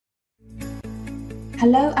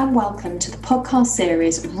Hello and welcome to the podcast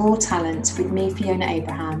series Raw Talent with me, Fiona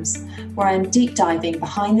Abrahams, where I am deep diving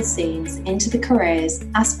behind the scenes into the careers,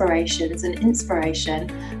 aspirations and inspiration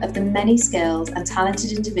of the many skilled and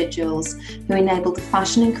talented individuals who enable the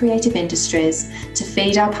fashion and creative industries to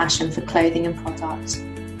feed our passion for clothing and product.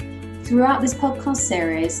 Throughout this podcast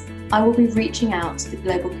series, I will be reaching out to the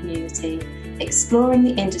global community, exploring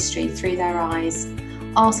the industry through their eyes,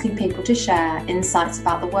 asking people to share insights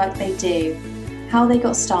about the work they do, how they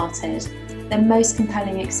got started, their most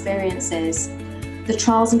compelling experiences, the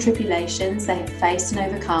trials and tribulations they have faced and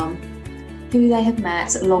overcome, who they have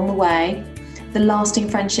met along the way, the lasting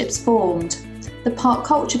friendships formed, the part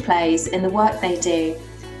culture plays in the work they do,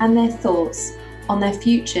 and their thoughts on their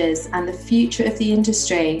futures and the future of the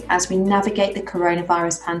industry as we navigate the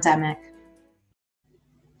coronavirus pandemic.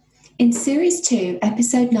 In Series 2,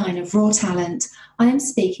 Episode 9 of Raw Talent, I am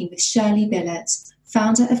speaking with Shirley Billett,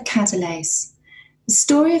 founder of Cadelace. The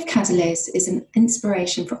story of Cadelace is an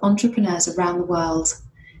inspiration for entrepreneurs around the world.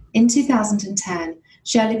 In 2010,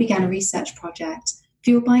 Shirley began a research project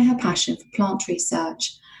fueled by her passion for plant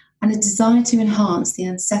research and a desire to enhance the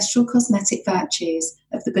ancestral cosmetic virtues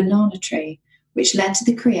of the banana tree, which led to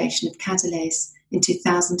the creation of Cadelace in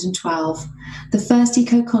 2012, the first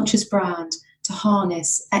eco-conscious brand to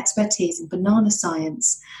harness expertise in banana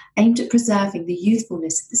science aimed at preserving the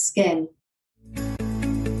youthfulness of the skin.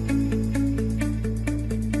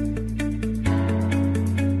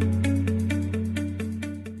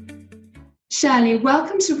 Shirley,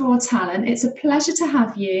 welcome to Raw Talent. It's a pleasure to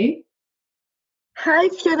have you. Hi,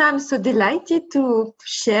 Fiona. I'm so delighted to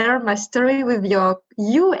share my story with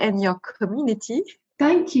you and your community.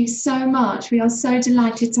 Thank you so much. We are so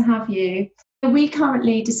delighted to have you. We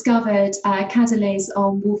currently discovered Cadelace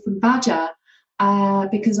on Wolf and Badger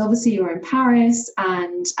because obviously you're in Paris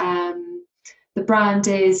and the brand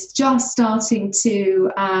is just starting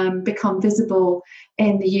to become visible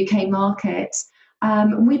in the UK market.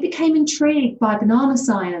 We became intrigued by banana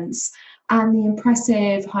science and the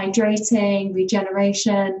impressive hydrating,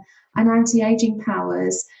 regeneration, and anti-aging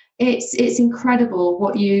powers. It's incredible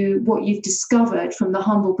what you've discovered from the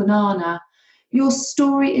humble banana. Your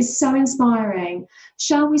story is so inspiring.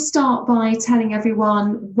 Shall we start by telling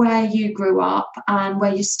everyone where you grew up and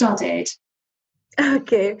where you studied?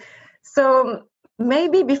 Okay, so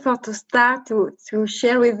maybe before to start to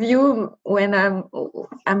share with you when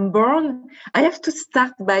I'm born, I have to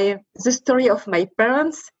start by the story of my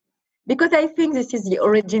parents, because I think this is the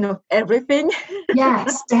origin of everything.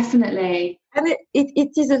 Yes, definitely. And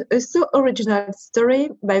it is a so original story,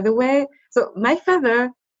 by the way. So my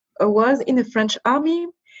father was in the French army.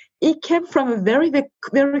 He came from a very, very,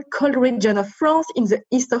 very cold region of France, in the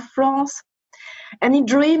east of France, and he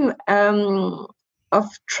dreamed of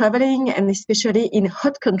traveling, and especially in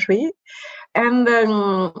hot country. And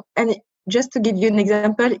just to give you an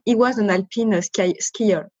example, he was an alpine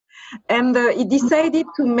skier, and he decided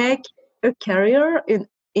to make a career in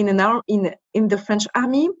the French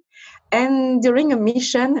army. And during a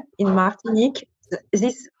mission in Martinique,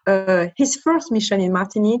 his first mission in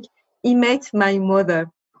Martinique, he met my mother.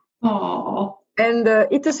 Oh. And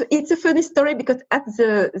it's a funny story because at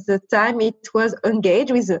the time it was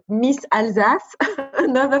engaged with Miss Alsace,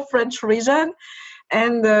 another French region,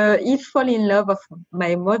 and he fell in love with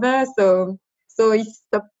my mother. So he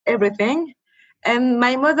stopped everything. And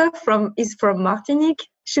my mother is from Martinique.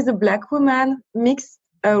 She's a black woman, mixed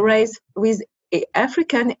race with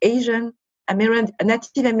African, Asian,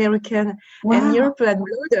 Native American, Wow. and European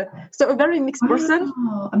blood. So a very mixed person.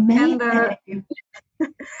 Amazing. And,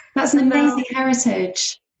 that's an amazing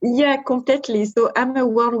heritage. Yeah, completely. So I'm a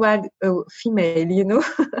worldwide female,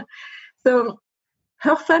 So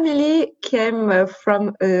her family came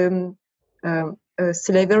from a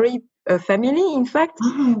slavery family, in fact.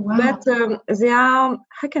 Oh, wow. But they are,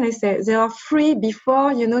 how can I say, they are free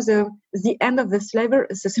before, the end of the slavery.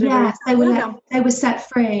 Yes, they were set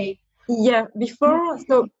free. Yeah, before.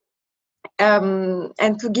 So,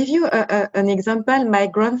 and to give you an example, my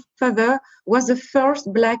grandfather was the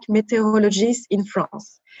first black meteorologist in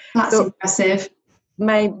France. That's impressive.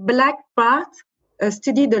 My black part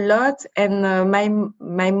studied a lot, and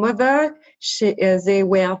my mother, they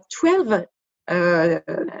were 12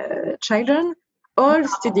 children, all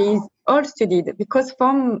studied, because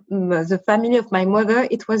from the family of my mother,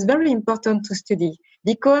 it was very important to study,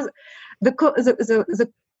 because the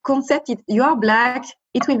concept is, you are black,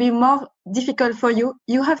 it will be more difficult for you.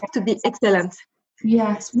 You have to be excellent.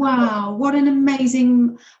 Yes. Wow. What an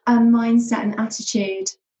amazing mindset and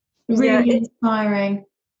attitude. Really inspiring.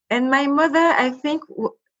 And my mother, I think,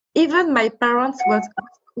 even my parents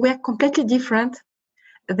were completely different.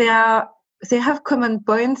 They are they have common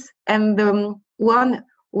points, and one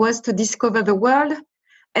was to discover the world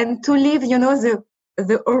and to live,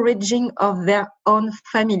 the origin of their own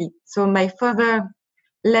family. So my father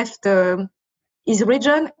left his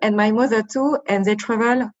region, and my mother too, and they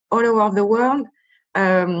travel all over the world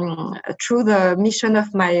through the mission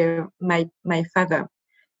of my father.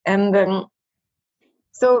 And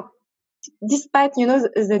so, despite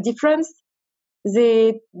the difference,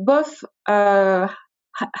 they both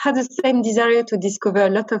had the same desire to discover a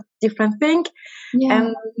lot of different things.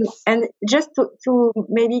 Yeah. And just to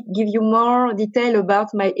maybe give you more detail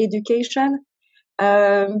about my education,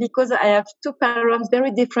 because I have two parents,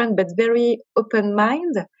 very different but very open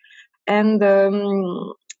mind, and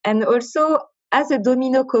also as a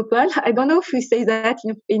domino couple. I don't know if we say that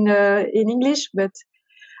in English, but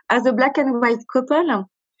as a black and white couple.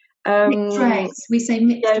 Mixed race. We say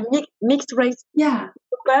mixed. Yeah, mixed race. Yeah.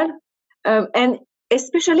 Couple, and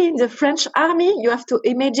especially in the French army, you have to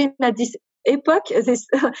imagine at this epoch,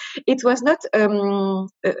 it was not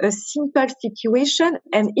a simple situation,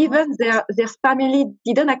 and even their family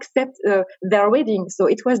didn't accept their wedding, so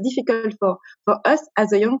it was difficult for us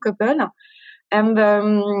as a young couple,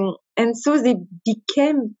 and so they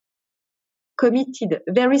became committed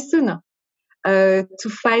very soon to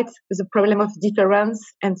fight the problem of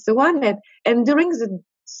difference and so on. And during the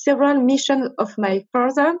several missions of my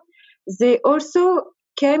father, they also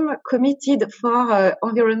came committed for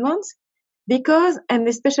environment, because, and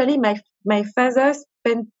especially my father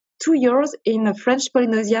spent 2 years in French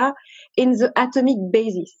Polynesia in the atomic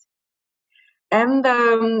basis. And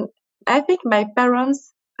I think my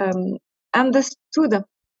parents understood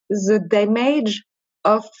the damage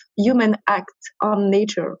of human act on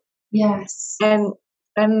nature. Yes. And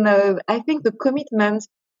I think the commitment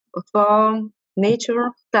for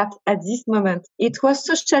nature that at this moment, it was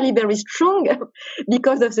socially very strong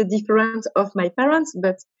because of the difference of my parents,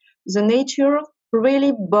 but the nature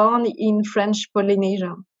really born in French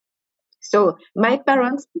Polynesia. So my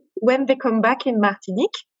parents, when they come back in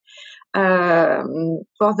Martinique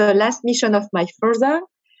for the last mission of my father,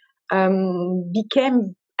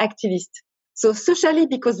 became activists. So socially,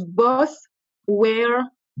 because both were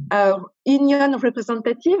union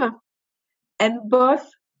representative, and both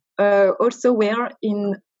also were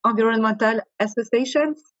in environmental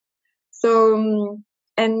associations. So,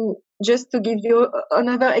 and just to give you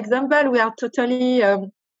another example, we are totally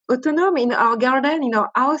autonomous in our garden, in our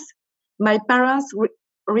house. My parents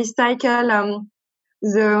recycle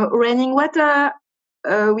the raining water.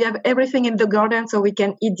 We have everything in the garden, so we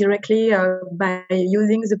can eat directly by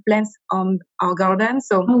using the plants on our garden.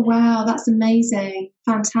 So, oh wow, that's amazing,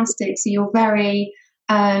 fantastic. So you're very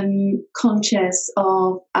conscious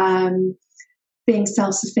of being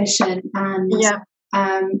self-sufficient and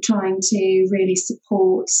trying to really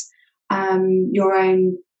support your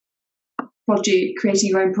own produce, creating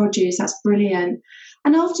your own produce. That's brilliant.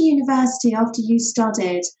 And after university, after you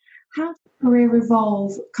studied, how did your career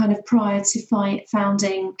evolve kind of prior to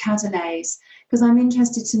founding Cadelays? Because I'm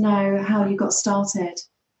interested to know how you got started.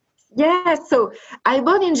 Yeah, so I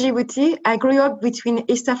born in Djibouti. I grew up between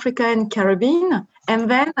East Africa and Caribbean, and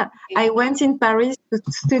then I went in Paris to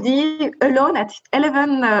study alone at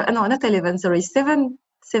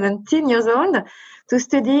 17 years old, to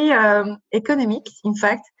study economics. In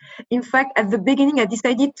fact, at the beginning, I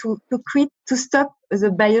decided to quit, to stop the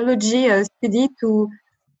biology study, to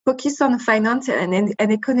focus on finance and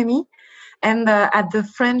economy, and at the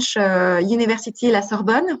French University La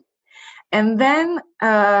Sorbonne. And then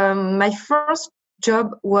my first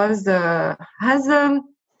job was as a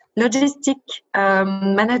logistic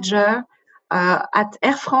manager at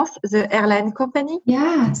Air France, the airline company.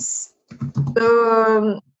 Yes.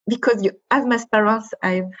 So because as my parents,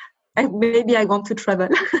 maybe I want to travel.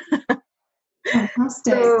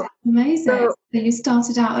 Fantastic. Amazing. So you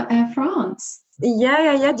started out at Air France.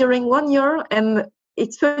 Yeah. During 1 year, and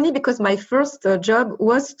it's funny because my first job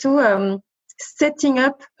was to setting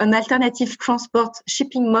up an alternative transport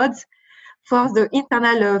shipping mode for the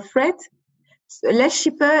internal freight, less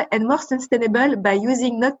cheaper and more sustainable by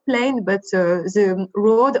using not plane but the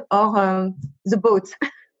road or the boat.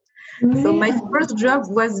 Really? So my first job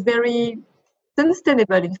was very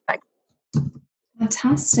sustainable, in fact.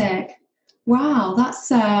 Fantastic! Wow,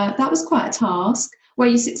 that was quite a task. Were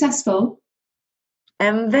you successful?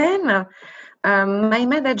 And then my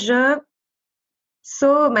manager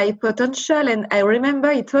saw my potential, and I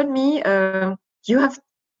remember he told me,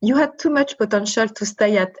 you had too much potential to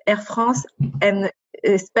stay at Air France and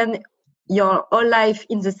spend your whole life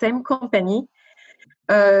in the same company.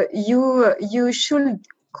 You should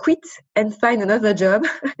quit and find another job.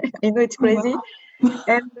 I know it's crazy. Wow.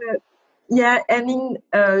 And Yeah, and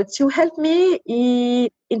to help me, he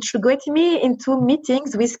integrated me into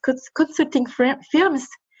meetings with consulting firms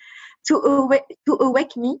to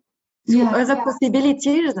awake me to other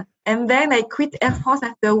possibilities. And then I quit Air France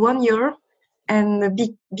after 1 year and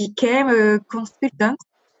became a consultant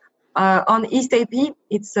on SAP.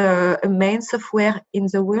 It's a main software in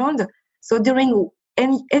the world. So during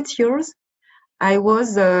 8 years, I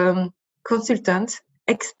was consultant,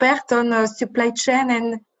 expert on supply chain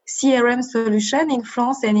and CRM solution in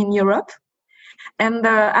France and in Europe. And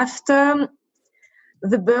after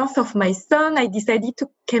the birth of my son, I decided to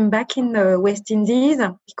come back in West Indies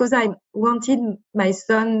because I wanted my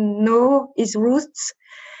son know his roots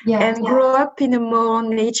and grow up in a more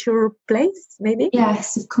nature place, maybe.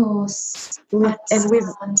 Yes, of course.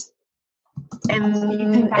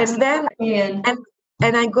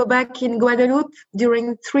 And I go back in Guadeloupe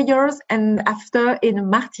during 3 years, and after in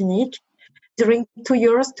Martinique during 2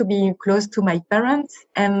 years to be close to my parents.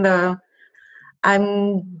 And I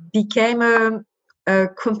became a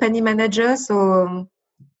company manager, so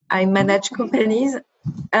I manage companies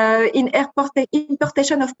in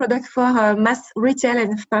importation of products for mass retail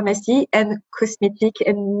and pharmacy and cosmetic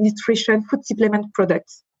and nutrition food supplement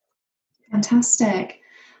products. Fantastic.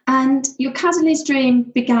 And your Catalyst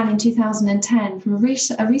dream began in 2010 from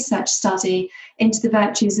a research study into the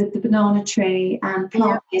virtues of the banana tree and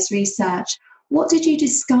plant-based research. What did you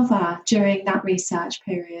discover during that research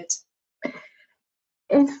period?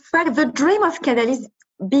 In fact, the dream of Catalyst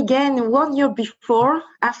began 1 year before,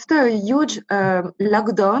 after a huge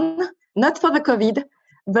lockdown, not for the COVID,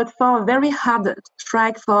 but for a very hard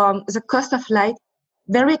strike for the cost of life,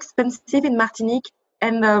 very expensive in Martinique,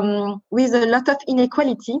 and with a lot of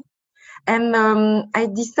inequality. And I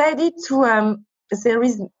decided to, there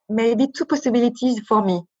is maybe two possibilities for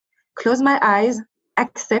me. Close my eyes,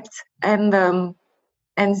 accept, and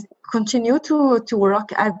continue to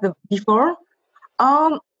work as before,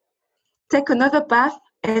 or take another path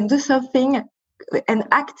and do something and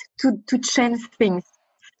act to change things.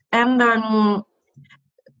 And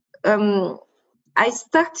I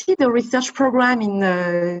started a research program in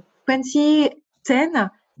 2010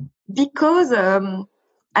 because, and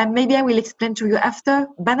maybe I will explain to you after,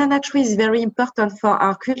 banana tree is very important for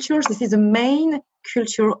our culture. This is the main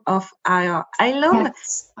culture of our island.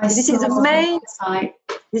 Yes, this is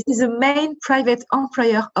the main private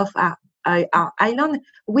employer of our island.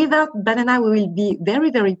 Without banana, we will be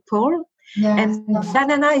very, very poor. Yes. And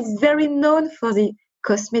banana is very known for the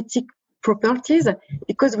cosmetic properties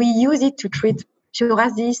because we use it to treat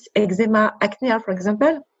psoriasis, eczema, acne, for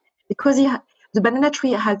example, because the banana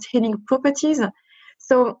tree has healing properties.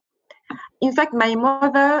 So, in fact, my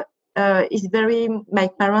mother my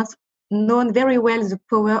parents known very well the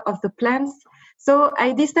power of the plants. So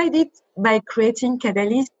I decided by creating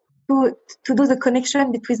Catalyst to do the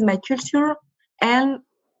connection between my culture and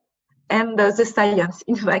the science,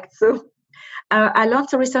 in fact. So I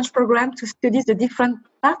launched a research program to study the different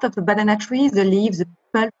parts of the banana tree, the leaves, the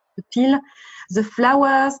pulp, the peel, the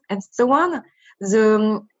flowers, and so on,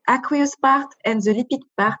 the aqueous part and the lipid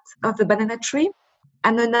part of the banana tree,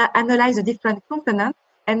 and analyze the different components.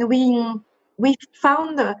 And we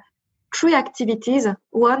found 3 activities.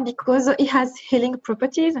 One, because it has healing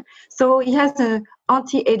properties, so it has an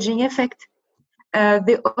anti-aging effect.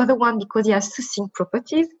 The other one, because it has soothing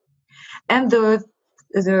properties. And the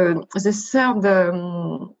third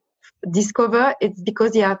discover it's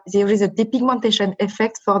because there is a depigmentation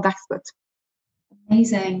effect for dark spots.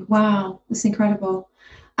 Amazing. Wow, that's incredible.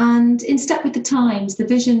 And in step with the times, the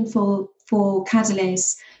vision for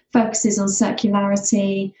Catalyst focuses on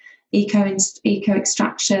circularity, eco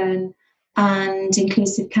extraction, and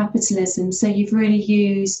inclusive capitalism. So you've really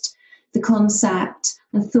used the concept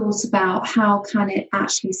and thought about how can it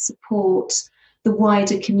actually support the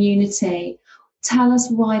wider community. Tell us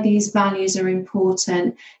why these values are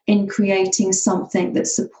important in creating something that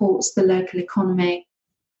supports the local economy.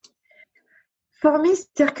 For me,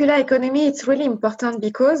 circular economy is really important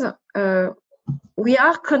because we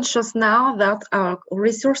are conscious now that our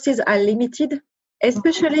resources are limited,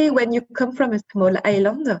 especially when you come from a small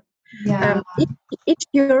island. Yeah. Each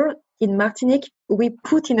year in Martinique, we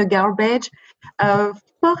put in a garbage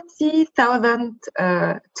 40,000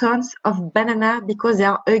 tons of banana because they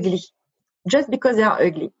are ugly. Just because they are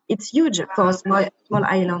ugly. It's huge for a small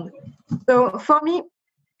island. So for me,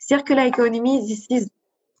 circular economy, this is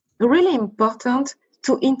really important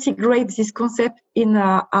to integrate this concept in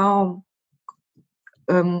our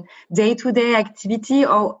day-to-day activity,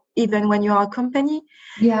 or even when you are a company.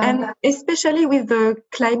 Yeah. And especially with the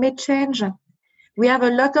climate change, we have a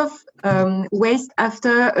lot of waste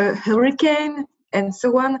after a hurricane and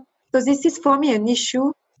so on. So this is for me an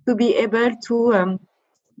issue to be able to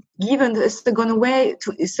give a second way,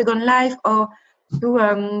 to a second life, or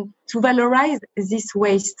to valorize this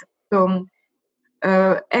waste. So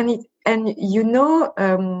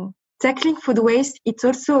tackling food waste, it's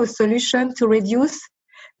also a solution to reduce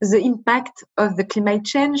the impact of the climate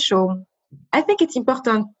change. So I think it's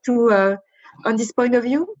important to on this point of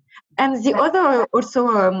view. And the other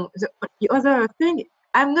also the other thing,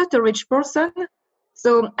 I'm not a rich person,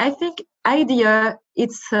 so I think idea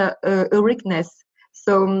it's a weakness.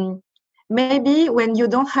 So maybe when you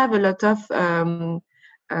don't have a lot of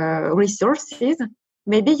resources,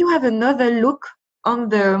 maybe you have another look on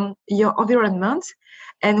your environment.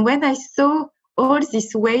 And when I saw all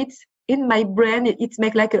this weight in my brain, it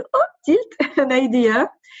make like a tilt an idea,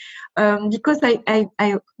 because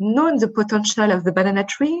I known the potential of the banana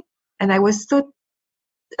tree, and I was so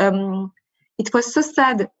it was so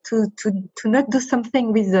sad to not do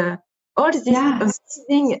something with all these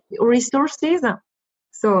amazing resources.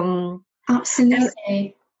 So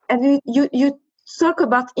absolutely. And you talk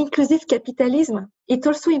about inclusive capitalism. It's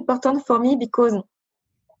also important for me because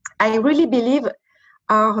I really believe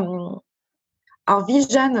our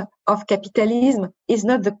vision of capitalism is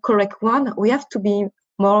not the correct one. We have to be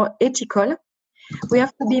more ethical. We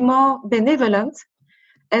have to be more benevolent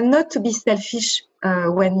and not to be selfish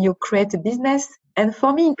when you create a business. And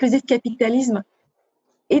for me, inclusive capitalism,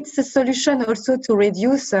 it's a solution also to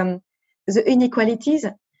reduce the inequalities.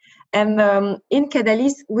 And in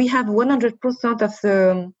Cadalis, we have 100% of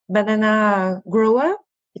the banana grower,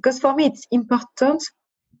 because for me, it's important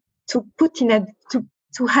to put in to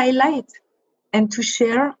highlight and to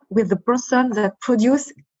share with the person that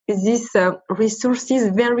produce these resources,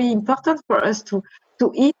 very important for us to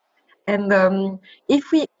eat. And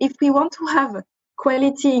if we want to have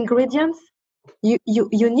quality ingredients,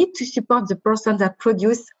 you need to support the person that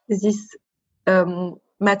produce this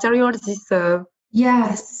material.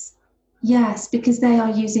 Yes, because they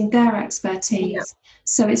are using their expertise. Yeah.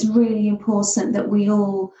 So it's really important that we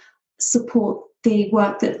all support the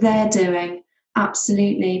work that they're doing.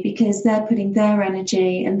 Absolutely, because they're putting their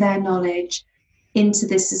energy and their knowledge into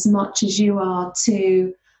this as much as you are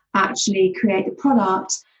to actually create the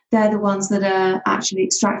product. They're the ones that are actually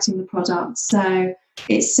extracting the product. So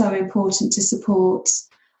it's so important to support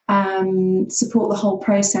the whole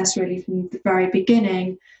process, really, from the very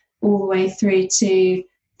beginning all the way through to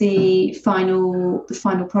the final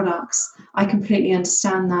products. I completely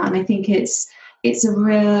understand that, and I think it's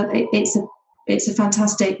a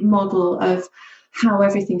fantastic model of how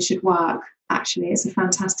everything should work. Actually, it's a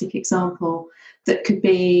fantastic example that could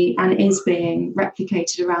be and is being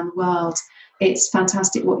replicated around the world. It's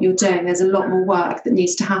fantastic what you're doing. There's a lot more work that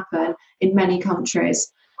needs to happen in many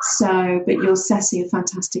countries. But you're setting a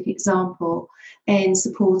fantastic example in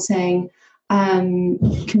supporting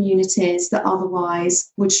communities that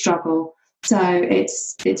otherwise would struggle. So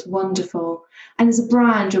it's wonderful. And as a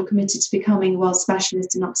brand, you're committed to becoming a world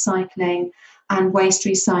specialist in upcycling and waste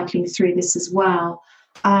recycling through this as well,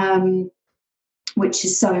 which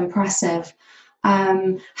is so impressive.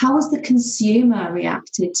 How has the consumer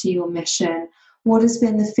reacted to your mission? What has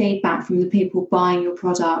been the feedback from the people buying your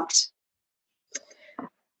product?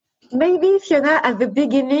 Maybe, Fiona, at the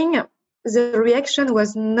beginning, the reaction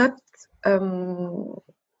was not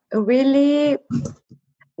really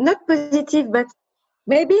not positive, but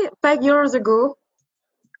maybe 5 years ago,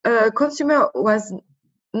 consumer was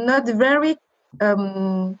not very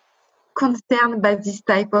concerned by this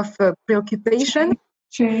type of preoccupation.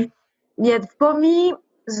 True. Yet for me,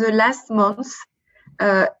 the last months,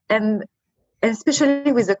 and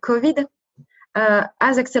especially with the COVID,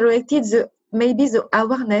 has accelerated maybe the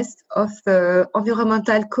awareness of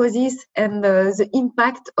environmental causes and the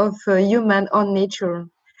impact of human on nature.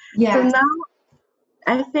 Yeah. So now,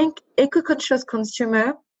 I think eco-conscious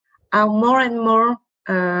consumers are more and more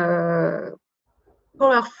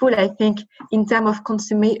powerful, I think, in terms of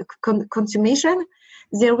consumption.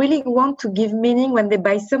 They really want to give meaning when they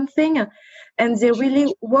buy something, and they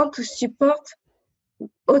really want to support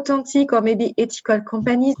authentic or maybe ethical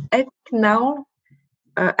companies. I think now,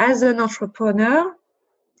 as an entrepreneur,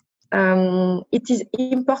 it is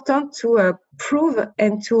important to prove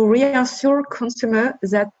and to reassure consumers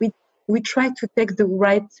that we try to take the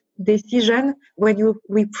right decision when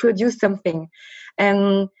we produce something.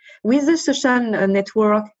 And with the social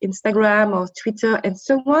network, Instagram or Twitter and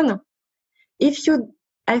so on,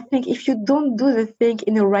 I think if you don't do the thing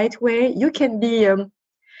in the right way, you can be a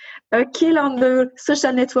kill on the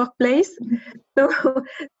social network place.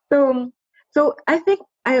 So I think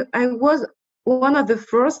I was one of the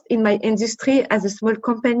first in my industry as a small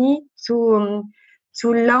company to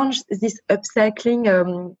to launch this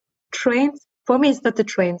upcycling trend. For me, it's not a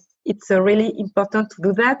trend. It's really important to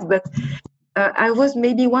do that, but I was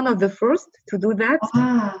maybe one of the first to do that.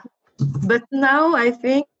 Ah. But now I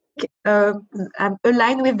think I'm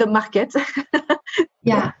aligned with the market.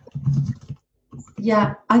 Yeah,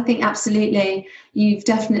 I think absolutely. You've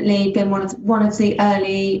definitely been one of the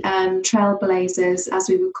early trailblazers, as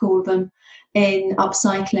we would call them, in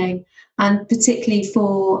upcycling, and particularly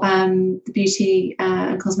for the beauty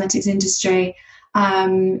and cosmetics industry.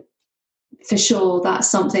 For sure, that's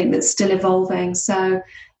something that's still evolving. So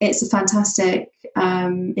it's a fantastic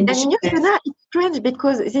initiative. And Fiona, it's strange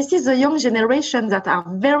because this is the young generation that are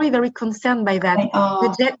very, very concerned by that.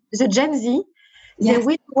 The Gen Z, they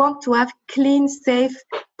really want to have clean, safe,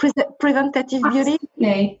 preventative beauty.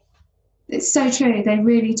 Absolutely. It's so true. They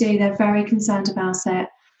really do. They're very concerned about it.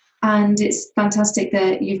 And it's fantastic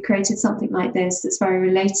that you've created something like this that's very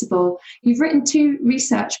relatable. You've written 2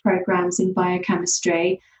 research programs in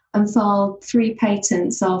biochemistry and filed 3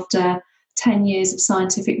 patents after 10 years of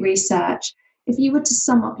scientific research. If you were to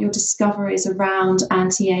sum up your discoveries around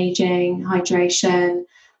anti-aging, hydration,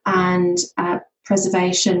 and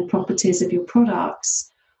preservation properties of your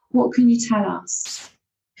products, what can you tell us?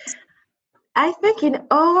 I think in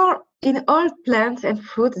all plants and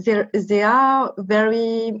fruits, there are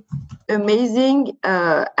very amazing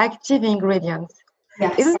active ingredients.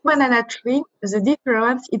 Yes. Even banana tree, the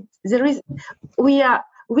difference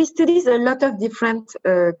we study a lot of different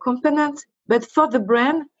components, but for the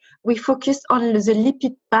brand, we focus on the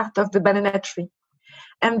lipid part of the banana tree.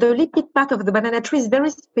 And the lipid part of the banana tree is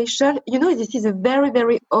very special. This is a very,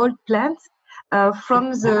 very old plant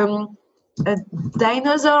from the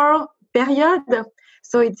dinosaur period.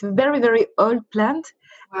 So it's a very, very old plant.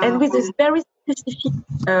 Wow. And with a very specific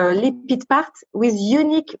lipid part with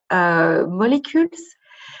unique molecules.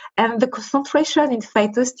 And the concentration in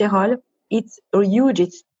phytosterol, it's huge.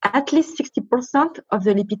 It's at least 60% of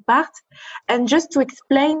the lipid part. And just to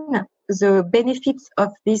explain the benefits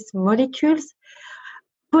of these molecules,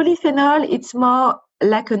 polyphenol, it's more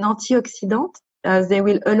like an antioxidant. They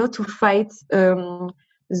will allow to fight free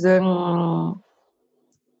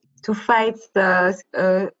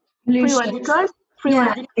radicals.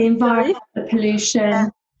 The environment, the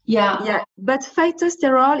pollution. Yeah. But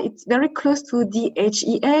phytosterol, it's very close to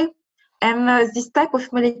DHEA, and this type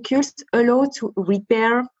of molecules allow to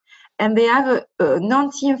repair, and they have an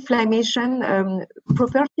anti-inflammation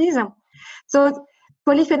properties. So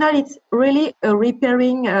polyphenol is really a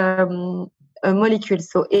repairing molecule.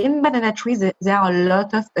 So in banana trees, there are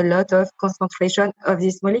a lot of concentration of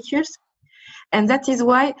these molecules. And that is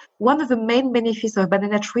why one of the main benefits of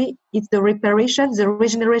banana tree is the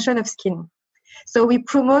regeneration of skin. So we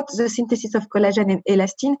promote the synthesis of collagen and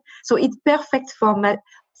elastin. So it's perfect for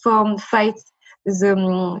fight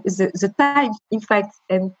the time, in fact,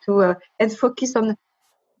 and to and focus on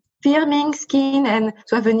firming skin and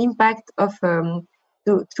to have an impact of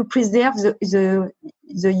to preserve the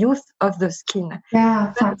youth of the skin.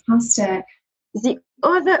 Yeah, fantastic. The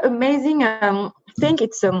other amazing thing,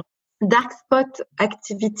 it's dark spot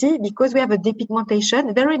activity, because we have a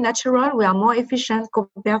depigmentation, very natural. We are more efficient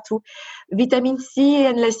compared to vitamin C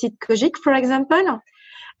and l'acide kojic, for example.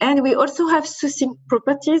 And we also have soothing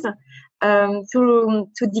properties to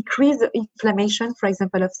decrease inflammation, for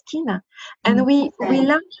example, of skin. And we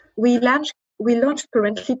launch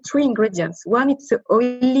currently 3 ingredients. One, it's an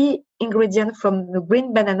oily ingredient from the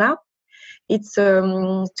green banana. It's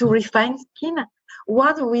to refine skin.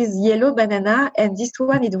 One with yellow banana, and this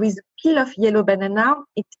one is with peel of yellow banana.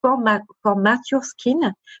 It's for mature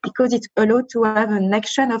skin, because it allows to have an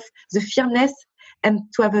action of the firmness and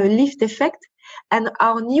to have a lift effect. And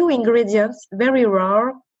our new ingredients, very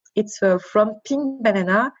rare, it's from pink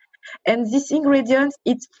banana. And this ingredient,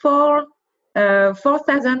 it's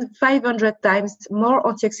 4,500 times more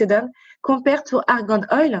antioxidant compared to argan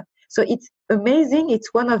oil. So it's amazing.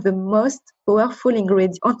 It's one of the most powerful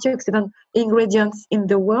antioxidant ingredients in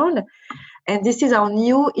the world. And this is our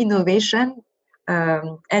new innovation.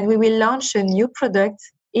 And we will launch a new product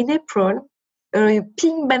in April,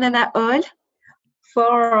 pink banana oil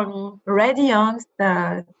for radiance,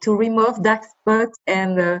 to remove dark spots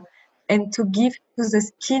and to give to the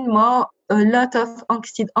skin a lot of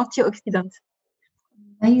antioxidants.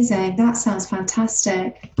 Amazing. That sounds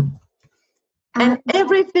fantastic. And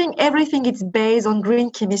everything is based on green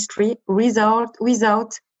chemistry without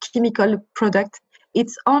chemical product.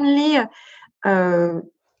 It's only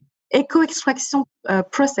eco-extraction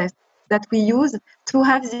process that we use to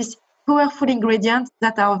have these powerful ingredients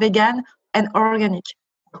that are vegan and organic.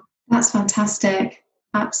 That's fantastic.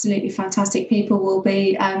 Absolutely fantastic. People will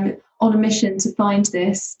be on a mission to find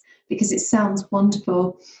this because it sounds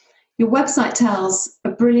wonderful. Your website tells a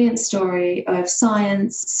brilliant story of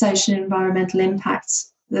science, social and environmental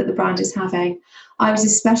impacts that the brand is having. I was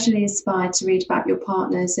especially inspired to read about your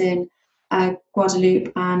partners in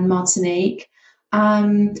Guadeloupe and Martinique,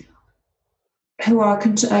 who are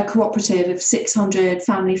a cooperative of 600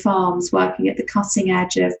 family farms working at the cutting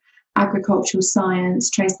edge of agricultural science,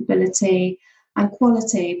 traceability, and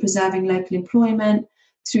quality, preserving local employment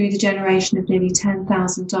through the generation of nearly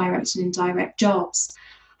 10,000 direct and indirect jobs.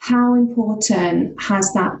 How important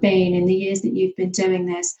has that been in the years that you've been doing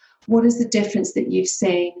this? What is the difference that you've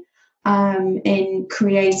seen in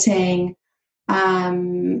creating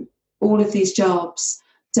all of these jobs?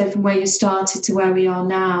 So from where you started to where we are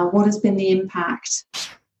now, what has been the impact?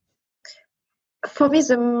 For me,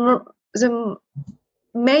 the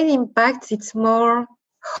main impact, it's more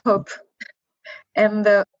hope and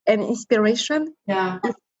inspiration. Yeah.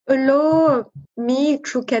 It allows me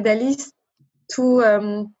through Cadalis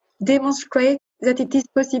to demonstrate that it is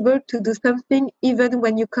possible to do something even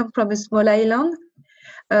when you come from a small island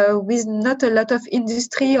with not a lot of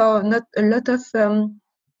industry or not a lot of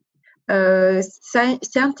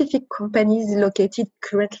scientific companies located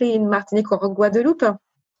currently in Martinique or Guadeloupe.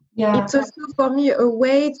 Yeah. It's also for me a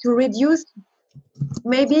way to reduce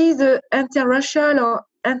maybe the interracial or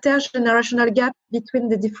intergenerational gap between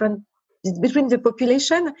the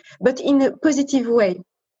population, but in a positive way.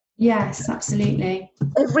 Yes, absolutely.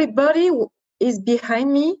 Everybody is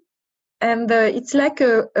behind me, and it's like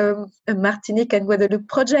a Martinique and Guadeloupe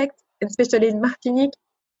project, especially in Martinique.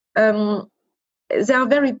 They are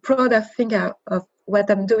very proud, I think, of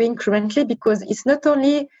what I'm doing currently, because it's not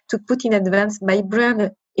only to put in advance my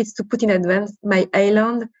brand, it's to put in advance my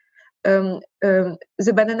island,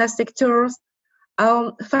 the banana sectors,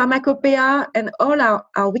 our pharmacopoeia, and all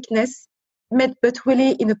our weakness, but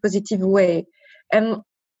really in a positive way. And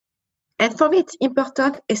for me, it's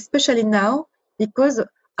important, especially now, because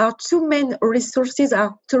our two main resources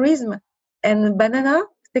are tourism and banana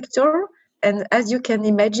sector. And as you can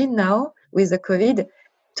imagine now, with the COVID,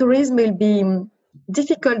 tourism will be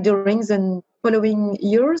difficult during the following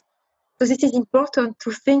years. So this is important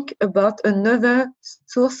to think about another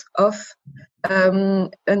source of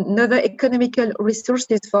another economical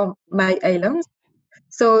resources for my island.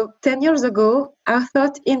 So 10 years ago, I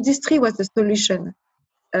thought industry was the solution.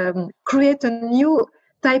 Create a new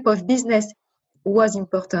type of business was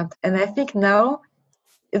important. And I think now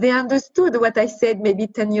they understood what I said maybe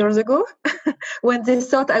 10 years ago when they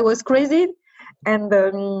thought I was crazy. And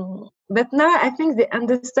but now I think they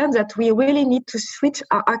understand that we really need to switch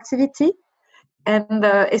our activity, and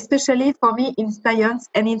especially for me in science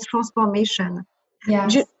and in transformation.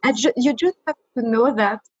 Yes. You just have to know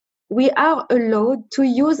that we are allowed to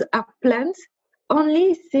use our plants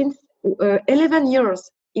only since 11 years.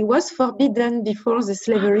 It was forbidden before the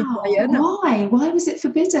slavery period. Why? Why was it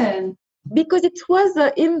forbidden? Because it was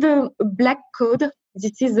in the Black Code.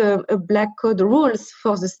 This is a Black Code rules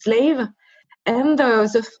for the slave. And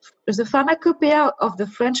the pharmacopoeia of the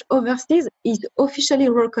French overseas is officially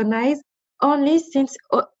recognized only since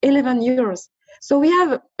 11 years. So we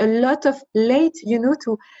have a lot of late, we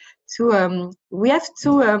have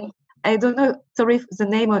to, I don't know, sorry the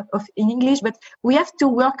name of in English, but we have to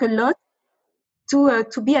work a lot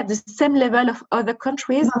to be at the same level of other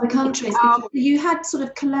countries. You had sort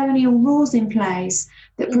of colonial rules in place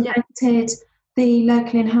that prevented the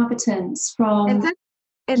local inhabitants from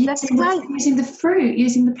using the fruit,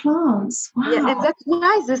 using the plants. Wow. Yeah, and that's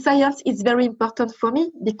why the science is very important for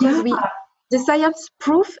me, because the science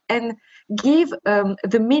proof and give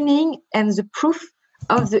the meaning and the proof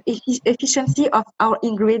of the efficiency of our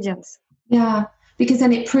ingredients. Yeah, because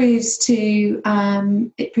then it proves to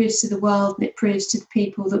the world, and it proves to the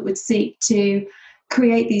people that would seek to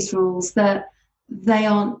create these rules that they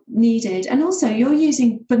aren't needed. And also, you're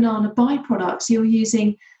using banana byproducts. You're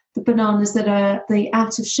using the bananas that are the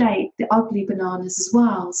out of shape, the ugly bananas as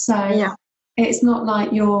well. So it's not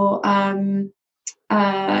like you're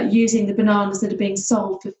using the bananas that are being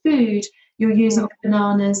sold for food. You're using the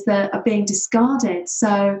bananas that are being discarded.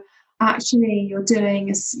 So actually, you're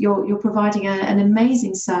providing an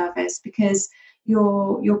amazing service, because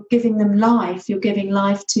you're giving them life. You're giving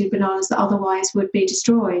life to bananas that otherwise would be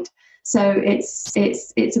destroyed. So it's a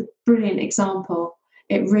brilliant example.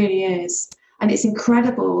 It really is. And it's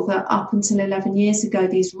incredible that up until 11 years ago,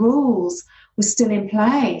 these rules were still in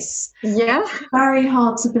place. Yeah. It's very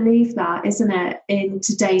hard to believe that, isn't it, in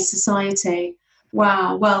today's society?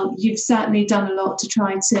 Wow. Well, you've certainly done a lot to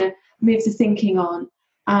try to move the thinking on.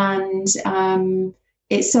 And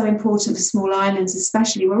it's so important for small islands,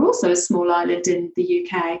 especially. We're also a small island in the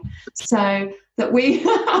UK, so that we're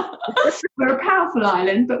a powerful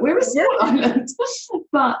island, but we're a small island.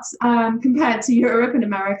 But compared to Europe and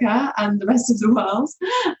America and the rest of the world,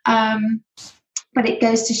 but it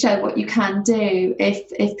goes to show what you can do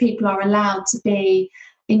if people are allowed to be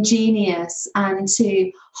ingenious and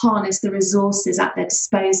to harness the resources at their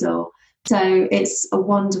disposal. So it's a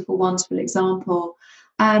wonderful, wonderful example.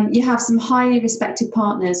 You have some highly respected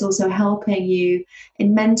partners also helping you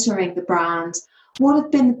in mentoring the brand. What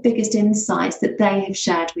have been the biggest insights that they have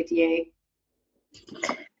shared with you?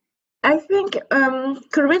 I think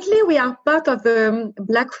currently we are part of the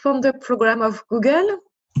Black Founder program of Google,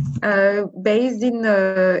 based in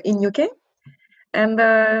UK, and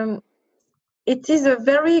it is a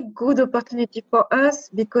very good opportunity for us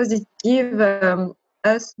because it gives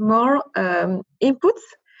us more inputs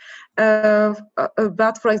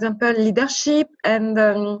about, for example, leadership and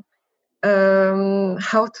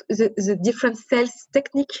how the different sales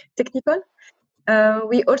technical.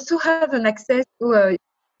 We also have an access to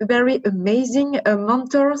very amazing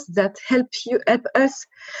mentors that help us,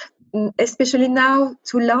 especially now,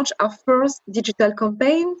 to launch our first digital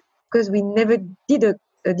campaign, because we never did a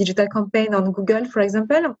digital campaign on Google, for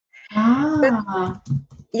example. But,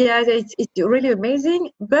 yeah, it's really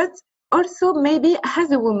amazing. But also, maybe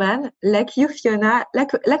as a woman like you, Fiona,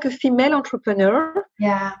 like a female entrepreneur,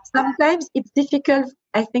 sometimes it's difficult,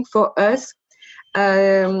 I think, for us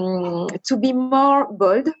to be more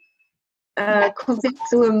bold compared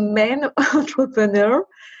to a man entrepreneur,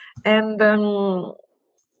 and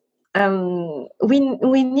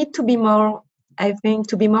we need to be more, I think,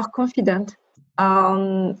 to be more confident,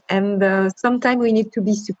 and sometimes we need to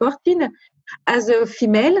be supported as a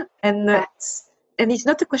female, and it's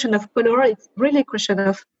not a question of color, it's really a question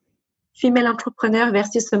of female entrepreneur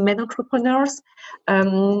versus men entrepreneurs.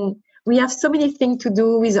 We have so many things to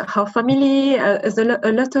do with our family, a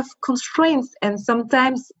lot of constraints, and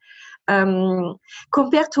sometimes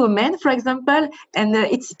compared to a man, for example, and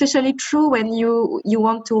it's especially true when you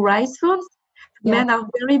want to raise funds. Men are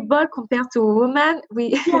very bold compared to women.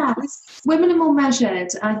 Women are more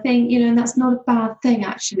measured, I think, and that's not a bad thing,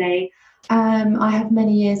 actually. I have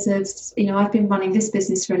many years of, I've been running this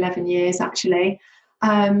business for 11 years, actually.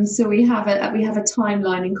 So we have a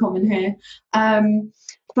timeline in common here.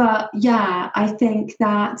 But yeah, I think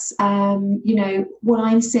that, what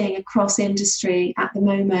I'm seeing across industry at the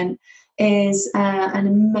moment is an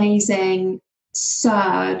amazing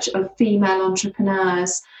surge of female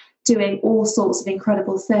entrepreneurs doing all sorts of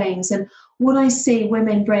incredible things. And what I see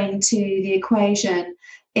women bring to the equation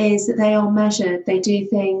is that they are measured. They do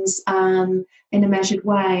things in a measured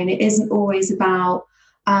way. And it isn't always about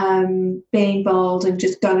being bold and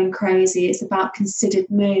just going crazy. It's about considered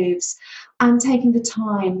moves and taking the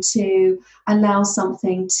time to allow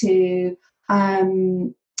something to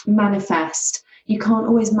manifest. You can't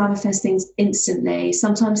always manifest things instantly.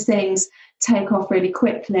 Sometimes things take off really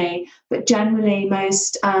quickly, but generally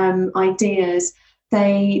most ideas,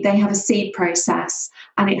 they have a seed process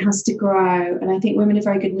and it has to grow. And I think women are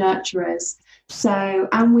very good nurturers. So,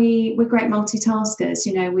 and we're great multitaskers.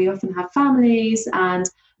 We often have families and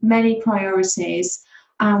many priorities,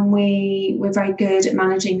 and we're very good at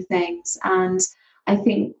managing things. And I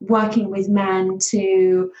think working with men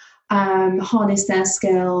to harness their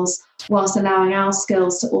skills whilst allowing our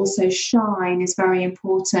skills to also shine is very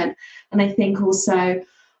important. And I think also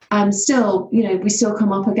still, we still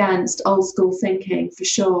come up against old school thinking for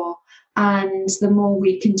sure. And the more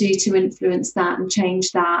we can do to influence that and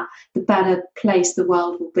change that, the better place the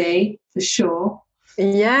world will be for sure.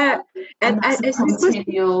 Yeah, and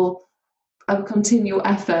a continual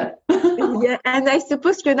effort. Yeah, and I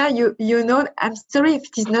suppose, Fiona, you know, I'm sorry if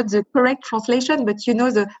it is not the correct translation, but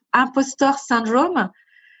the impostor syndrome.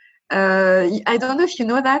 I don't know if you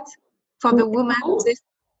know that for the woman.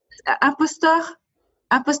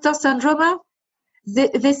 Impostor syndrome.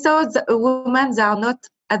 They thought that women are not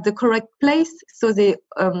at the correct place, so they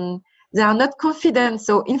are not confident.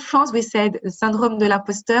 So in France, we said syndrome de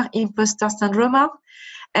l'imposteur, impostor syndrome.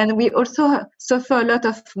 And we also suffer a lot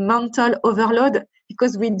of mental overload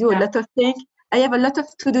because we do a lot of things. I have a lot of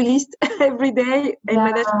to-do list every day. I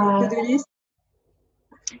manage my to-do list.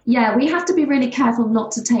 Yeah, we have to be really careful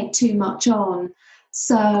not to take too much on.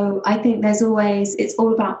 So I think it's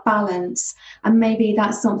all about balance. And maybe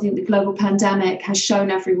that's something the global pandemic has shown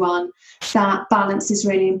everyone, that balance is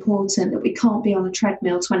really important, that we can't be on a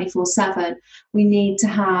treadmill 24/7. We need to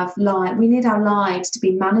have we need our lives to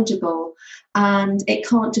be manageable. And it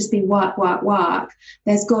can't just be work, work, work.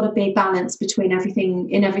 There's got to be balance between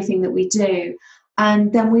everything that we do. And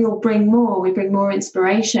then we all bring more. We bring more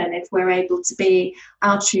inspiration if we're able to be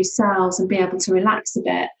our true selves and be able to relax a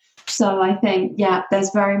bit. So I think,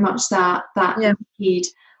 there's very much that need,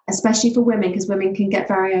 especially for women, because women can get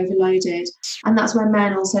very overloaded. And that's where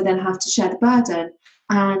men also then have to share the burden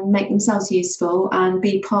and make themselves useful and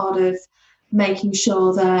be part of making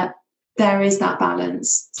sure that there is that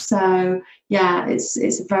balance. So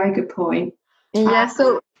it's a very good point.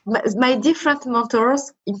 So my different mentors,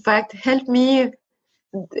 in fact, help me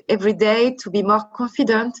every day to be more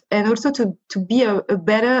confident and also to be a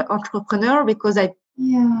better entrepreneur, because I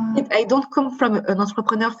don't come from an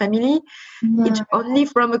entrepreneur family. No. It's only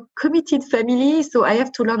from a committed family, so I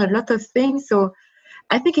have to learn a lot of things. So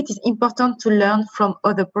I think it is important to learn from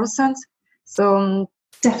other persons. So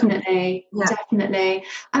definitely.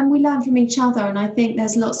 And we learn from each other. And I think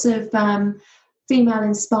there's lots of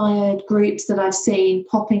female-inspired groups that I've seen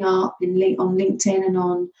popping up on LinkedIn and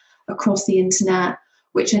on across the internet,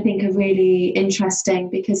 which I think are really interesting,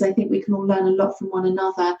 because I think we can all learn a lot from one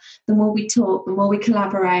another. The more we talk, the more we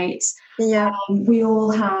collaborate. We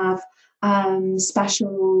all have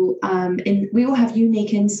special, we all have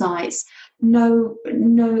unique insights. No,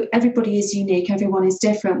 everybody is unique. Everyone is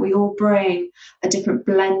different. We all bring a different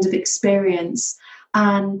blend of experience.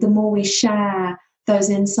 And the more we share those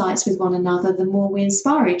insights with one another, the more we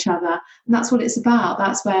inspire each other. And that's what it's about.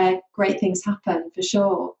 That's where great things happen, for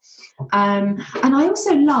sure. And I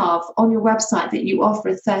also love on your website that you offer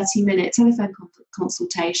a 30-minute telephone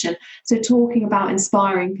consultation. So talking about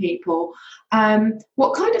inspiring people.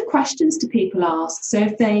 What kind of questions do people ask? So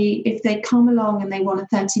if they come along and they want a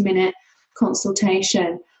 30-minute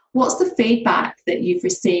consultation, what's the feedback that you've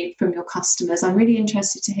received from your customers? I'm really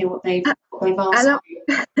interested to hear what they've asked you.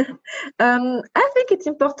 I think it's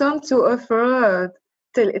important to offer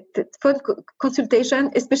phone consultation,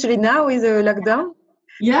 especially now with the lockdown.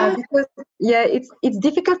 Because it's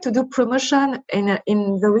difficult to do promotion in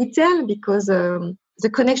the retail, because the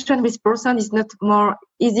connection with person is not more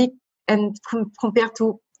easy and compared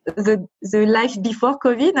to the life before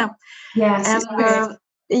COVID.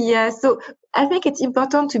 So I think it's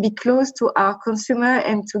important to be close to our consumer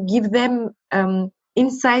and to give them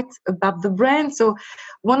insight about the brand. So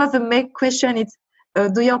one of the main questions is,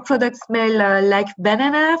 do your products smell like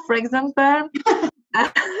banana, for example?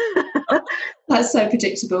 That's so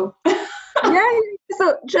predictable.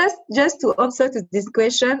 So just to answer to this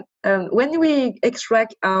question, when we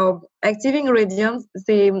extract our active ingredients,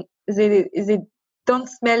 they don't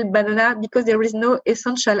smell banana because there is no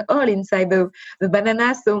essential oil inside the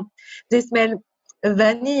banana. So they smell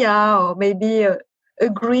vanilla or maybe a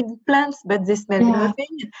green plant, but they smell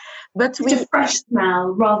nothing. But it's a fresh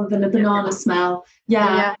smell rather than a banana smell.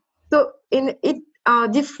 So in our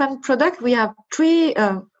different product, we have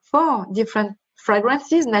 4 different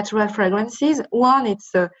fragrances, natural fragrances. One,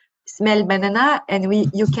 it's smell banana, and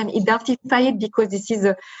you can identify it because this is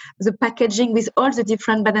the packaging with all the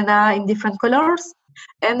different banana in different colors.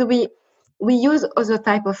 And we use other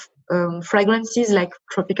type of fragrances like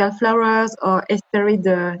tropical flowers or Esprit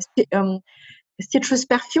citrus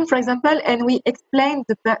perfume, for example. And we explain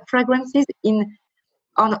the fragrances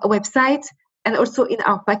on our website and also in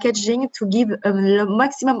our packaging to give a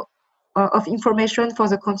maximum of information for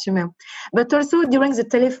the consumer. But also during the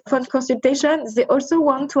telephone consultation, they also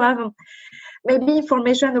want to have maybe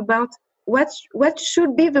information about what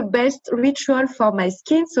should be the best ritual for my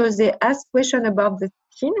skin. So they ask questions about the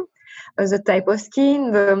skin, the type of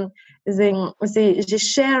skin. They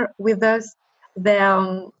share with us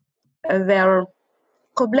their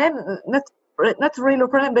problem, not real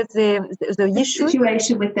problem, but the issue.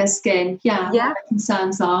 Situation with their skin. What their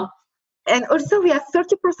concerns are. And also we have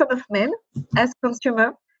 30% of men as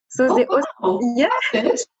consumer. So they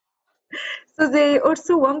So they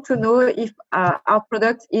also want to know if our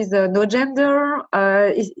product is no gender,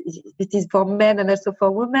 it is for men and also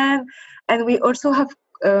for women. And we also have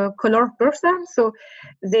color person. So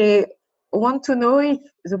they want to know if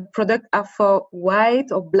the product are for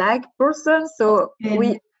white or black person. So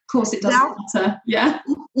of course it doesn't matter.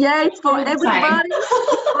 It's for everybody.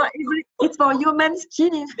 It's for human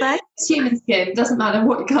skin, in fact. It's human skin. It doesn't matter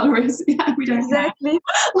what your color is. We don't care.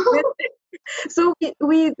 So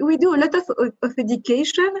we do a lot of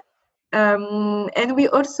education, and we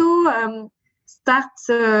also start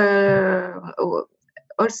live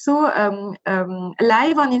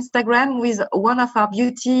on Instagram with one of our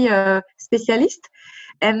beauty specialists,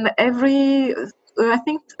 and I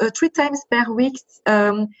think 3 times per week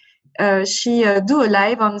she do a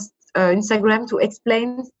live on Instagram to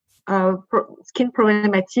explain skin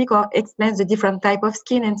problematic or explain the different type of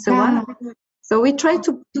skin and so on. So we try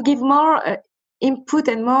to give more input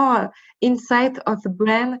and more insight of the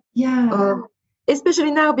brand. Yeah.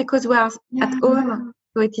 Especially now because we are at home,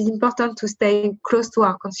 so it is important to stay close to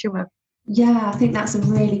our consumer. Yeah, I think that's a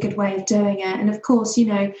really good way of doing it. And of course, you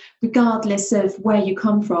know, regardless of where you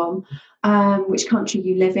come from, which country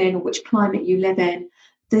you live in or which climate you live in,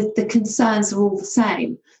 the concerns are all the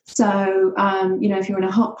same. So, you know, if you're in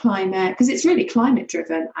a hot climate, because it's really climate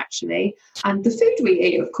driven, actually, and the food we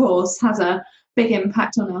eat, of course, has a big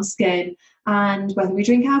impact on our skin and whether we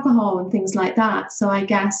drink alcohol and things like that. So I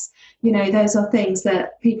guess, you know, those are things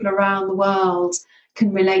that people around the world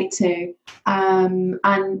can relate to,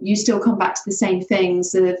 and you still come back to the same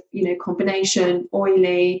things of, you know, combination,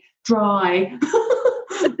 oily, dry,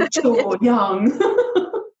 mature, young.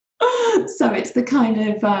 So it's the kind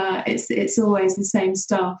of it's always the same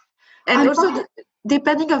stuff. And also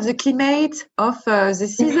depending of the climate of the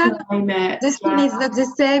season, the skin is not the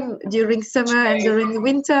same during summer and during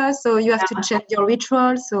winter, so you have to change your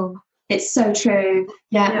rituals. So it's so true.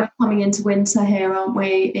 Yeah, we're coming into winter here, aren't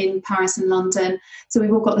we, in Paris and London? So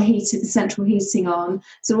we've all got the central heating on.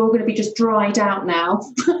 So we're all going to be just dried out now.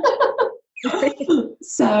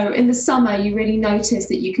 So in the summer, you really notice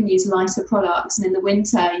that you can use lighter products, and in the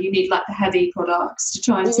winter, you need like the heavy products to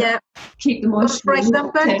try and keep the moisture. For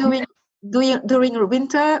example, during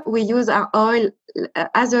winter, we use our oil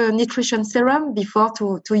as a nutrition serum before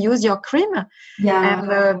to use your cream. Yeah.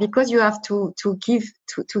 And because you have to give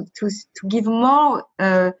more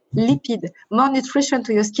lipid, more nutrition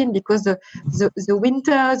to your skin, because the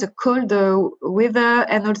winter, the cold weather,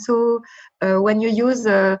 and also when you use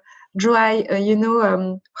dry,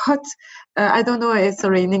 hot. I don't know.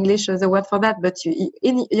 Sorry, in English the word for that, but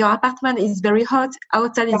in your apartment is very hot.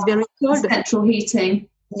 Outside is very cold. Central heating.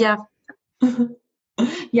 Yeah.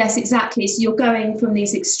 Yes, exactly. So you're going from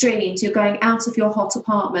these extremes. You're going out of your hot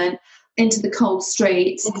apartment into the cold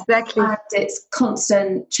streets. Exactly. And it's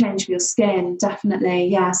constant change for your skin, definitely.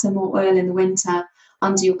 Yeah, so more oil in the winter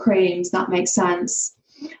under your creams. That makes sense.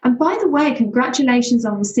 And by the way, congratulations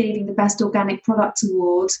on receiving the Best Organic Product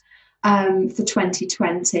Award for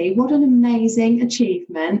 2020. What an amazing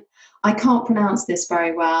achievement. I can't pronounce this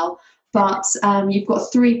very well, but you've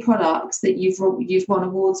got 3 products that you've won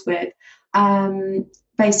awards with.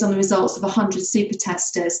 Based on the results of 100 super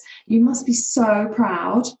testers. You must be so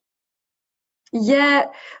proud. Yeah,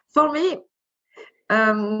 for me,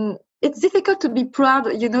 it's difficult to be proud,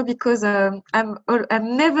 because I'm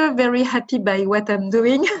never very happy by what I'm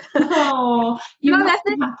doing. Oh, you must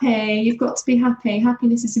be happy. You've got to be happy.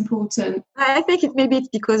 Happiness is important. I think maybe it's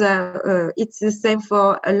because it's the same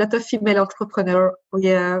for a lot of female entrepreneurs. We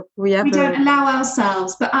don't allow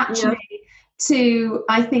ourselves, but actually. To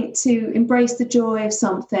embrace the joy of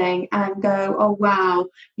something and go, oh wow,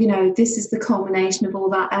 this is the culmination of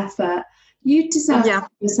all that effort. You deserve to give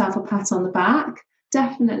yourself a pat on the back,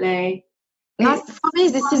 definitely. For me,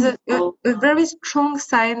 this is a very strong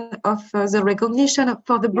sign of the recognition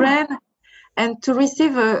for the brand, and to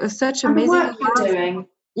receive such amazing work you're doing.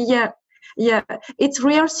 Yeah, it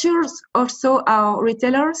reassures also our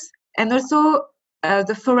retailers and also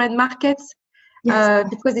the foreign markets. Yes.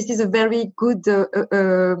 Because this is a very good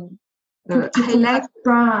highlight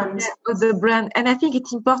brand of the brand, and I think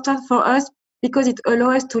it's important for us because it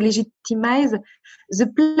allows us to legitimize the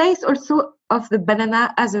place also of the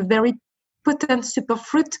banana as a very potent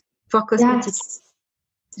superfruit for cosmetics.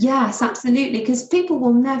 Yes, absolutely. Because people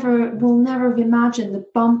will never have imagined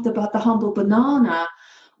the humble banana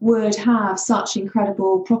would have such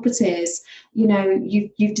incredible properties.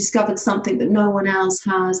 You've discovered something that no one else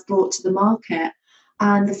has brought to the market,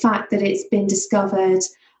 and the fact that it's been discovered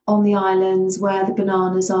on the islands where the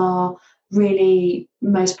bananas are really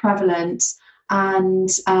most prevalent, and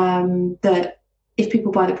that if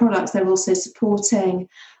people buy the products, they're also supporting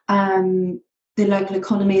the local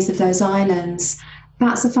economies of those islands.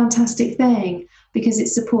 That's a fantastic thing, because it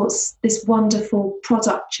supports this wonderful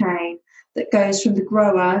product chain that goes from the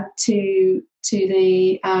grower to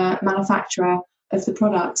the manufacturer of the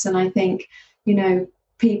products. And I think,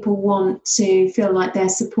 people want to feel like they're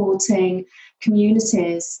supporting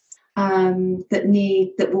communities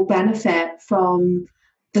that will benefit from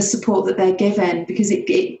the support that they're given, because it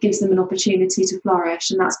gives them an opportunity to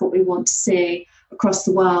flourish. And that's what we want to see across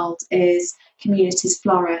the world, is communities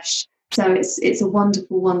flourish. So it's a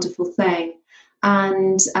wonderful, wonderful thing.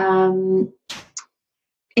 And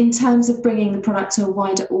in terms of bringing the product to a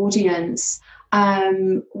wider audience,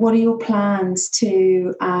 what are your plans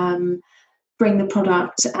to bring the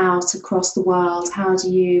product out across the world? How do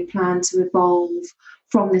you plan to evolve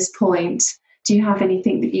from this point? Do you have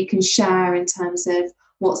anything that you can share in terms of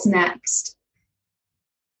what's next?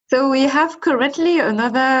 So we have currently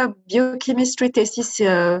another biochemistry thesis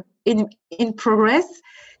in progress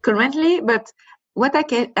currently, but what I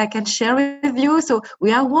can share with you. So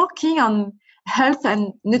we are working on health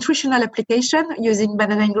and nutritional application using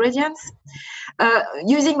banana ingredients,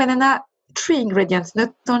 using banana tree ingredients,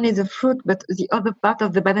 not only the fruit but the other part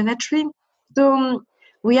of the banana tree. So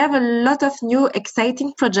we have a lot of new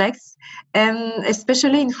exciting projects, and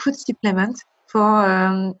especially in food supplement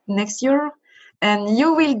for next year. And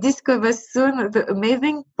you will discover soon the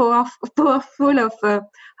amazing powerful of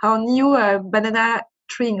our new banana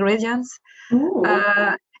tree ingredients.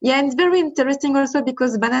 Yeah, and it's very interesting also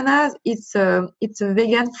because bananas it's a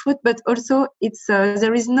vegan fruit, but also it's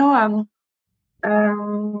there is no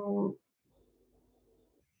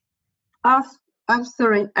I'm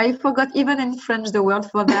sorry, I forgot even in French the word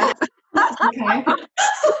for that. That's okay.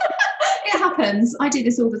 It happens. I do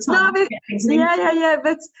this all the time. No,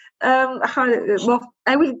 but well,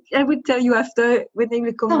 I will tell you after when they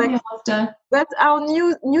will come back. After. But our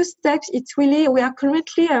new steps, it's really we are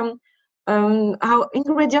currently our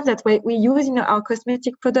ingredients that we use in our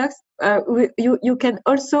cosmetic products. You can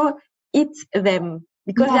also eat them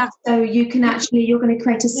because so you can actually you're going to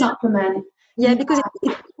create a supplement. Yeah, because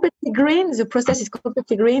it's completely green. The process is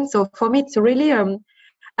completely green. So for me, it's really I'm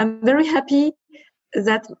very happy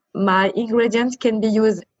that my ingredients can be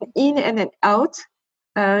used in and out.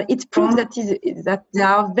 It proves that they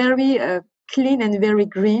are very clean and very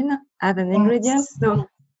green as an ingredient. So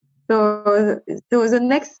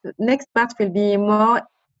the next part will be more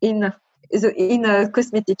in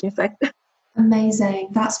cosmetic, in fact. Amazing.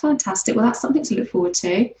 That's fantastic. Well, that's something to look forward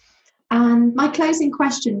to. And my closing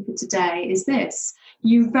question for today is this.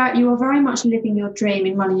 You are very much living your dream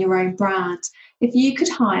in running your own brand. If you could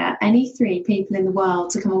hire any 3 people in the world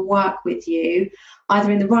to come and work with you,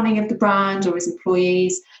 either in the running of the brand or as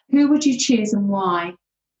employees, who would you choose and why?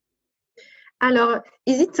 Alors,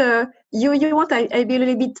 is it you want I be a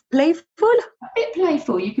little bit playful? A bit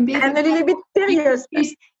playful. You can be a little bit serious.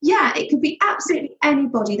 Yeah, it could be absolutely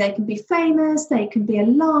anybody. They can be famous, they can be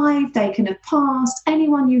alive, they can have passed,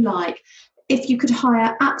 anyone you like. If you could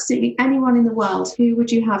hire absolutely anyone in the world, who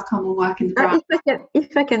would you have come and work in the brand?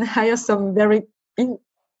 If I can hire some very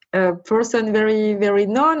person very, very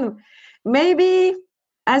known, maybe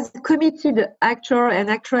as committed actor and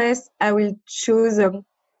actress, I will choose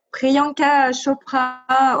Priyanka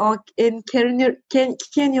Chopra or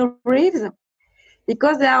Keanu Reeves,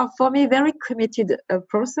 because they are for me very committed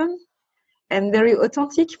person and very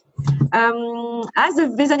authentic. As a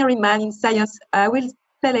visionary man in science, I will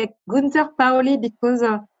select Gunther Pauli because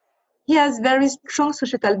he has very strong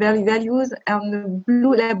societal values and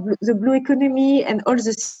the blue economy and all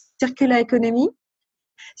the circular economy.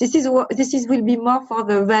 This will be more for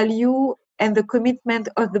the value and the commitment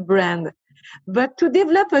of the brand. But to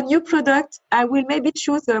develop a new product, I will maybe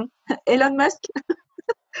choose Elon Musk.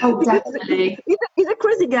 Oh, definitely. He's a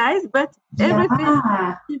crazy guy, but everything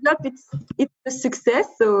developed, it's a success.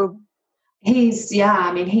 So he's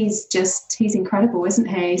incredible, isn't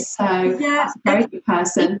he? So that's a very good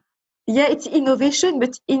person. It's innovation,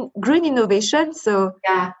 but in green innovation. So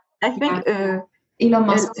I think Elon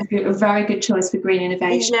Musk is a very good choice for green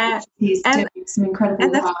innovation. Yeah. He's doing some incredible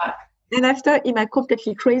work. And after him, I'm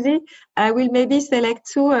completely crazy. I will maybe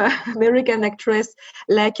select 2 American actresses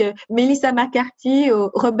like Melissa McCarthy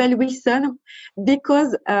or Rebel Wilson,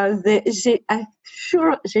 because I'm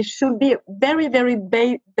sure they should be very, very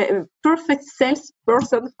perfect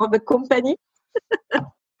salesperson for the company.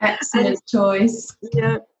 Excellent choice.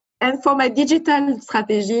 Yeah. And for my digital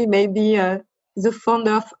strategy, maybe the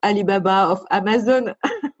founder of Alibaba, of Amazon.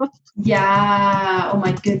 Yeah. Oh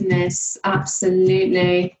my goodness.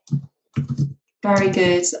 Absolutely. Very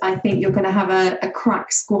good. I think you're going to have a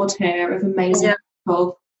crack squad here of amazing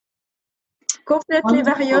people. Completely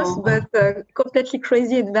various, but completely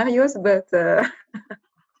crazy and various, but a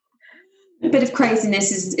bit of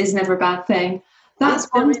craziness is never a bad thing. That's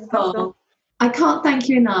wonderful. I can't thank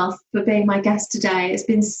you enough for being my guest today. It's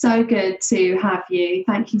been so good to have you.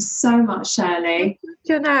 Thank you so much, Shirley.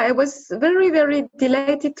 Fiona, I was very, very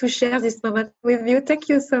delighted to share this moment with you. Thank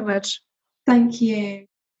you so much. Thank you.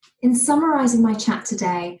 In summarising my chat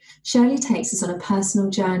today, Shirley takes us on a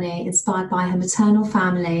personal journey inspired by her maternal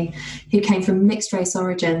family, who came from mixed-race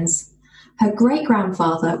origins. Her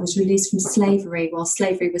great-grandfather was released from slavery while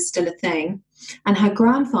slavery was still a thing, and her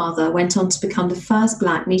grandfather went on to become the first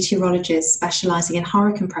Black meteorologist specialising in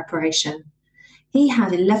hurricane preparation. He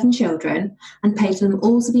had 11 children and paid for them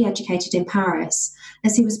all to be educated in Paris,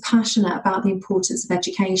 as he was passionate about the importance of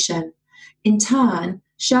education. In turn,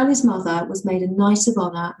 Shirley's mother was made a Knight of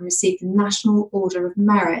Honour and received the National Order of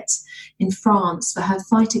Merit in France for her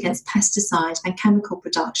fight against pesticide and chemical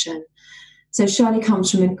production. So Shirley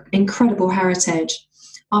comes from an incredible heritage.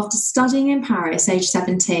 After studying in Paris, aged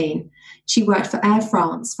 17, she worked for Air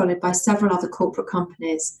France, followed by several other corporate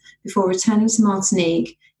companies, before returning to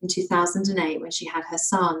Martinique in 2008 when she had her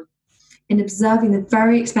son. In observing the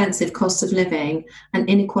very expensive cost of living and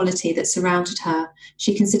inequality that surrounded her,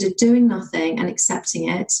 she considered doing nothing and accepting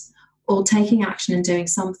it, or taking action and doing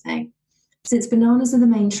something. Since bananas are the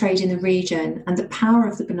main trade in the region and the power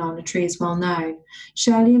of the banana tree is well known,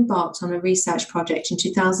 Shirley embarked on a research project in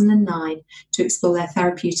 2009 to explore their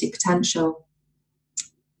therapeutic potential.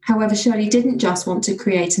 However, Shirley didn't just want to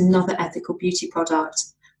create another ethical beauty product.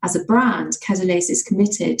 As a brand, Cadelez is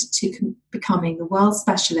committed to becoming the world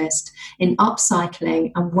specialist in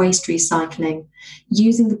upcycling and waste recycling,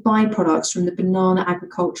 using the byproducts from the banana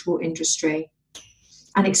agricultural industry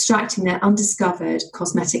and extracting their undiscovered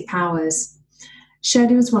cosmetic powers.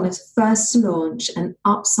 Shirley was one of the first to launch an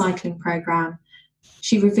upcycling program.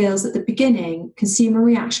 She reveals at the beginning, consumer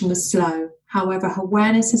reaction was slow. However, her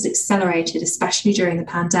awareness has accelerated, especially during the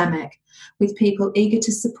pandemic, with people eager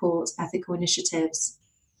to support ethical initiatives.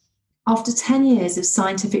 After 10 years of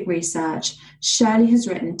scientific research, Shirley has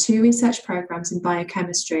written 2 research programs in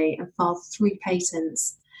biochemistry and filed 3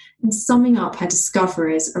 patents. In summing up her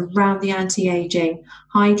discoveries around the anti-aging,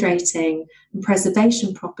 hydrating, and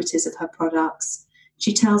preservation properties of her products,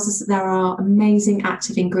 she tells us that there are amazing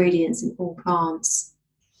active ingredients in all plants.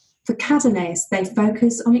 For Cadelez, they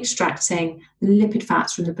focus on extracting the lipid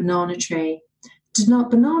fats from the banana tree.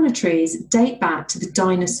 Banana trees date back to the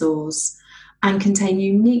dinosaurs and contain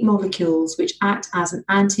unique molecules which act as an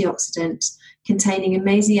antioxidant, containing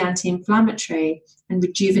amazing anti-inflammatory and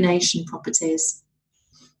rejuvenation properties.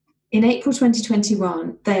 In April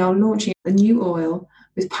 2021, they are launching a new oil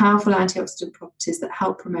with powerful antioxidant properties that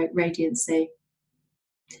help promote radiancy.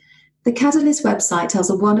 The Cadelez website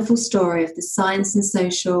tells a wonderful story of the science and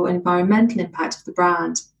social and environmental impact of the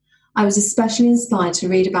brand. I was especially inspired to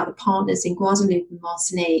read about the partners in Guadeloupe and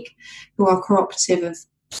Martinique, who are a cooperative of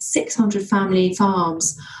 600 family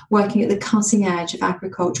farms working at the cutting edge of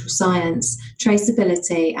agricultural science,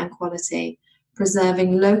 traceability and quality,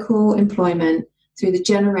 preserving local employment through the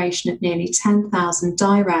generation of nearly 10,000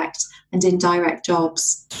 direct and indirect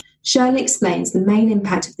jobs. Shirley explains the main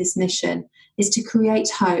impact of this mission is to create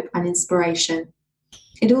hope and inspiration.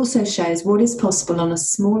 It also shows what is possible on a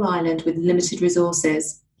small island with limited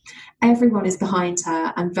resources. Everyone is behind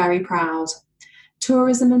her and very proud.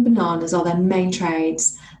 Tourism and bananas are their main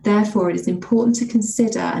trades. Therefore, it is important to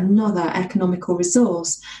consider another economical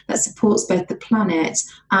resource that supports both the planet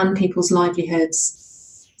and people's livelihoods.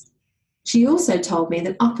 She also told me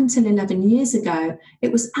that up until 11 years ago,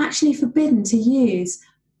 it was actually forbidden to use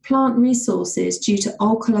plant resources due to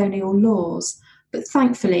old colonial laws, but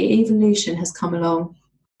thankfully evolution has come along.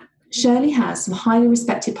 Shirley has some highly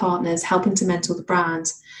respected partners helping to mentor the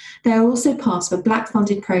brand. They are also part of a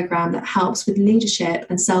Black-funded program that helps with leadership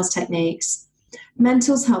and sales techniques.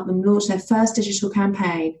 Mentors help them launch their first digital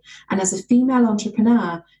campaign, and as a female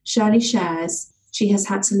entrepreneur, Shirley shares she has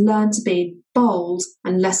had to learn to be bold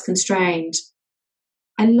and less constrained.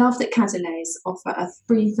 I love that Cadelez offer a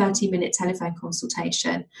free 30-minute telephone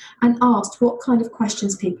consultation and asked what kind of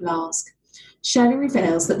questions people ask. Shirley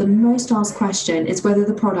reveals that the most asked question is whether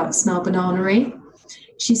the products smell banana-y.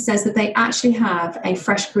 She says that they actually have a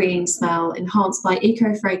fresh green smell enhanced by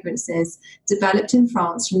eco-fragrances developed in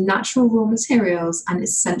France from natural raw materials and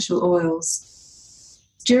essential oils.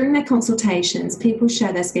 During their consultations, people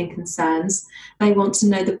share their skin concerns. They want to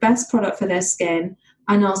know the best product for their skin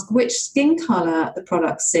and ask which skin colour the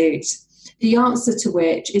products suit. The answer to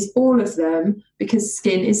which is all of them, because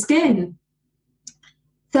skin is skin.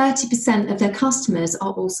 30% of their customers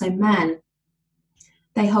are also men.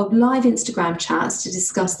 They hold live Instagram chats to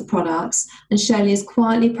discuss the products, and Shirley is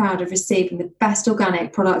quietly proud of receiving the Best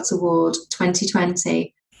Organic Products Award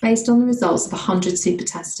 2020 based on the results of 100 super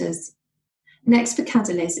testers. Next for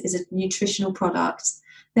Cadelez is a nutritional product.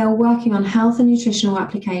 They are working on health and nutritional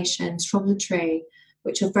applications from the tree,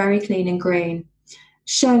 which are very clean and green.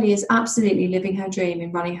 Shirley is absolutely living her dream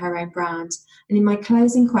in running her own brand, and in my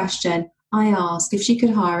closing question, I asked if she could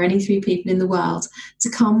hire any 3 people in the world to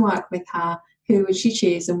come work with her, who would she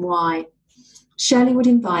choose and why? Shirley would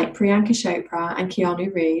invite Priyanka Chopra and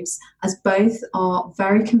Keanu Reeves, as both are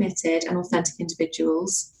very committed and authentic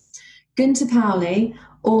individuals. Gunter Pauli,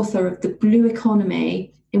 author of The Blue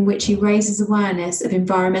Economy, in which he raises awareness of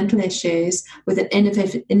environmental issues with an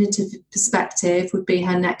innovative perspective, would be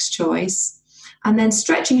her next choice. And then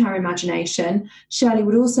stretching her imagination, Shirley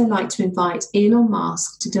would also like to invite Elon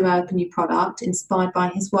Musk to develop a new product inspired by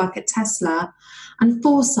his work at Tesla, and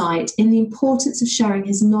foresight in the importance of sharing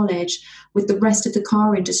his knowledge with the rest of the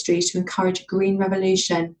car industry to encourage a green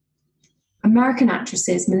revolution. American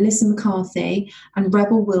actresses Melissa McCarthy and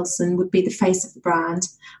Rebel Wilson would be the face of the brand,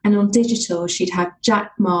 and on digital she'd have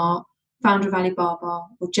Jack Ma, founder of Alibaba,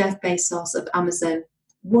 or Jeff Bezos of Amazon.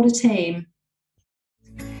 What a team!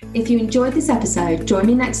 If you enjoyed this episode, join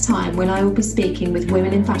me next time when I will be speaking with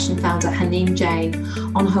Women in Fashion founder Haneem Jain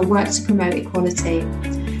on her work to promote equality.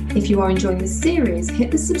 If you are enjoying this series,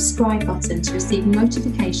 hit the subscribe button to receive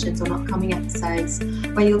notifications on upcoming episodes,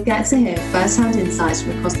 where you'll get to hear first-hand insights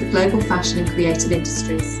from across the global fashion and creative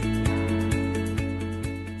industries.